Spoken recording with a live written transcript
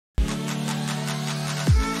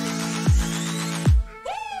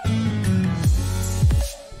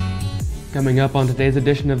Coming up on today's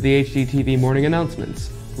edition of the HDTV Morning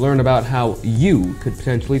Announcements, learn about how you could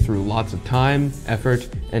potentially, through lots of time, effort,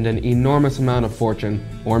 and an enormous amount of fortune,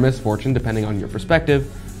 or misfortune depending on your perspective,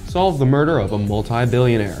 solve the murder of a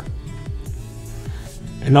multi-billionaire.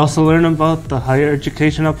 And also learn about the higher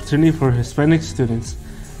education opportunity for Hispanic students.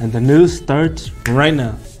 And the news starts right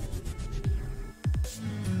now.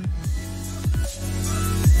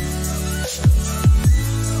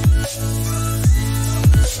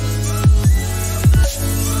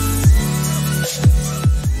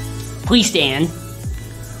 Please stand.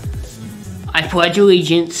 I pledge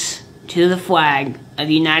allegiance to the flag of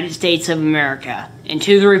the United States of America and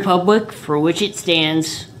to the republic for which it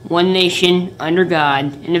stands, one nation, under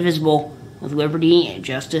God, indivisible, with liberty and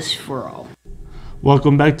justice for all.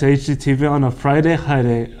 Welcome back to HDTV on a Friday high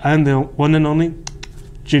day. I'm the one and only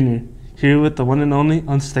Junior, here with the one and only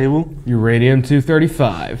unstable Uranium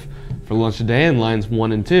 235. For lunch today in lines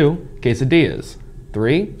 1 and 2, quesadillas.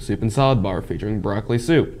 3, soup and salad bar featuring broccoli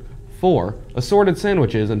soup. 4, assorted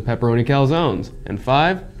sandwiches and pepperoni calzones. And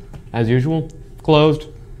 5, as usual, closed.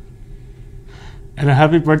 And a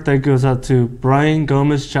happy birthday goes out to Brian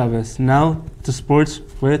Gomez Chavez. Now to sports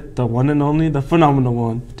with the one and only, the phenomenal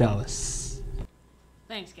one, Dallas.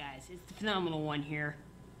 Thanks, guys. It's the phenomenal one here.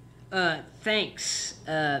 Thanks.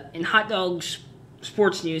 In hot dogs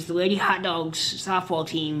sports news, the Lady Hot Dogs softball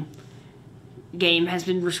team game has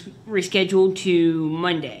been rescheduled to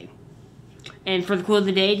Monday. And for the quote of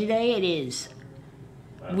the day today, it is,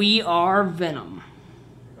 "We are Venom."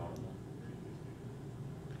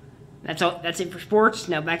 That's all. That's it for sports.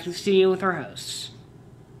 Now back to the studio with our hosts.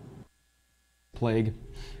 Plague.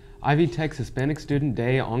 Ivy Tech's Hispanic Student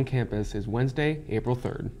Day on campus is Wednesday, April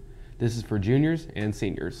 3rd. This is for juniors and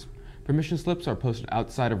seniors. Permission slips are posted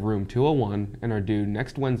outside of room 201 and are due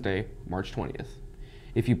next Wednesday, March 20th.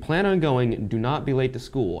 If you plan on going, do not be late to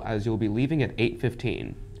school as you'll be leaving at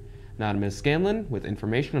 8:15. Now to Ms. Scanlon with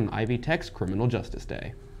information on Ivy Tech's Criminal Justice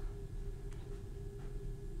Day.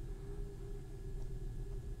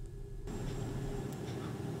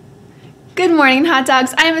 Good morning, hot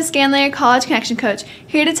dogs. I am Ms. Scanlon, your college connection coach,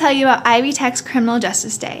 here to tell you about Ivy Tech's Criminal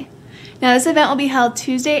Justice Day. Now, this event will be held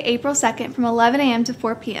Tuesday, April 2nd from 11 a.m. to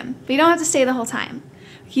 4 p.m., but you don't have to stay the whole time.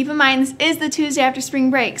 Keep in mind, this is the Tuesday after spring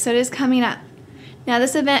break, so it is coming up. Now,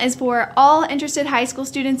 this event is for all interested high school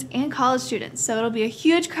students and college students, so it'll be a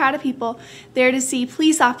huge crowd of people there to see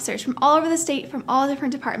police officers from all over the state, from all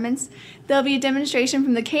different departments. There'll be a demonstration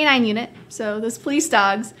from the K-9 unit, so those police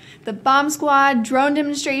dogs, the bomb squad, drone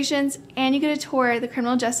demonstrations, and you get a tour of the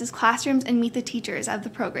criminal justice classrooms and meet the teachers of the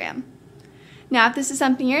program. Now, if this is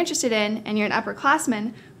something you're interested in and you're an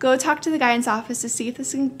upperclassman, go talk to the guidance office to see if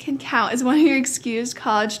this can count as one of your excused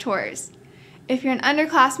college tours. If you're an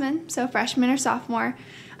underclassman, so freshman or sophomore,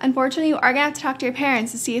 unfortunately you are going to have to talk to your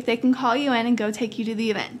parents to see if they can call you in and go take you to the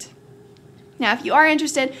event. Now, if you are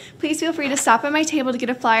interested, please feel free to stop at my table to get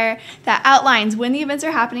a flyer that outlines when the events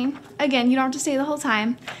are happening. Again, you don't have to stay the whole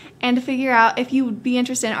time, and to figure out if you would be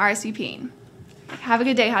interested in RSVPing. Have a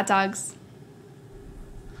good day, hot dogs.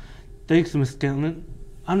 Thanks, Ms. Scanlon.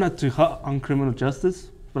 I'm not too hot on criminal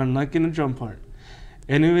justice, but I'm liking the drum part.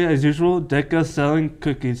 Anyway, as usual, Decca's selling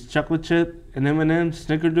cookies, chocolate chip, and M&M,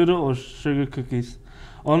 snickerdoodle, or sugar cookies.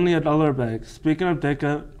 Only $1 a bag. Speaking of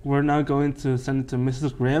Decca, we're now going to send it to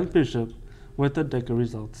Mrs. Graham Bishop with the Decca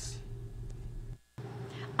results.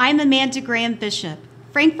 I'm Amanda Graham Bishop,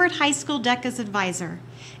 Frankfort High School DECA's advisor.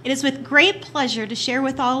 It is with great pleasure to share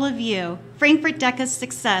with all of you Frankfort DECA's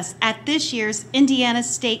success at this year's Indiana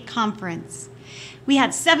State Conference. We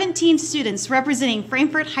had 17 students representing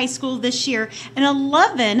Frankfort High School this year, and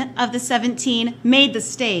 11 of the 17 made the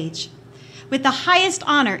stage. With the highest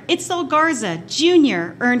honor, Itzel Garza,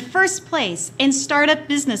 Jr., earned first place in Startup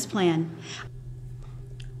Business Plan.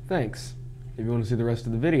 Thanks. If you want to see the rest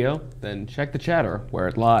of the video, then check the chatter where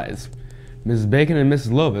it lies. Mrs. Bacon and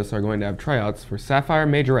Mrs. Lovis are going to have tryouts for Sapphire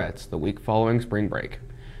Majorettes the week following spring break.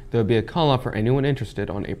 There will be a call-out for anyone interested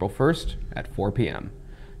on April 1st at 4 p.m.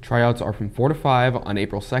 Tryouts are from 4 to 5 on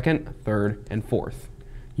April 2nd, 3rd, and 4th.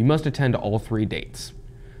 You must attend all 3 dates.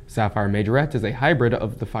 Sapphire Majorette is a hybrid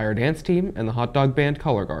of the fire dance team and the hot dog band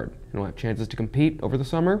Color Guard, and will have chances to compete over the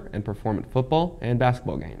summer and perform at football and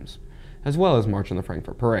basketball games, as well as march in the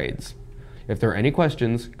Frankfort parades. If there are any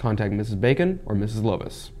questions, contact Mrs. Bacon or Mrs.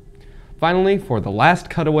 Lovis. Finally, for the last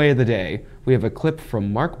cutaway of the day, we have a clip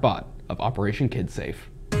from Mark Bott of Operation Kid Safe.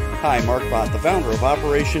 Hi, Mark Bott, the founder of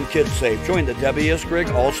Operation KidSafe. Join the Debbie S. Grigg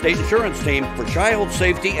Allstate Insurance Team for Child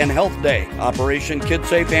Safety and Health Day. Operation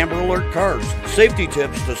KidSafe Amber Alert cards, safety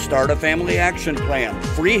tips to start a family action plan,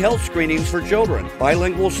 free health screenings for children.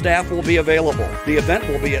 Bilingual staff will be available. The event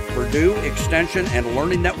will be at Purdue Extension and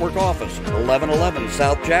Learning Network office, 1111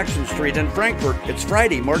 South Jackson Street in Frankfort. It's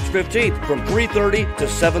Friday, March 15th from 3:30 to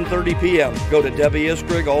 7:30 p.m. Go to Debbie S.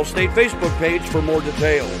 Grigg Allstate Facebook page for more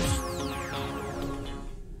details.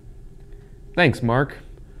 Thanks, Mark.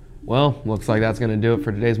 Well, looks like that's going to do it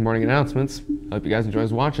for today's morning announcements. Hope you guys enjoy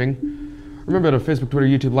watching. Remember to Facebook, Twitter,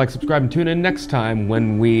 YouTube, like, subscribe, and tune in next time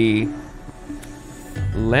when we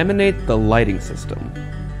laminate the lighting system.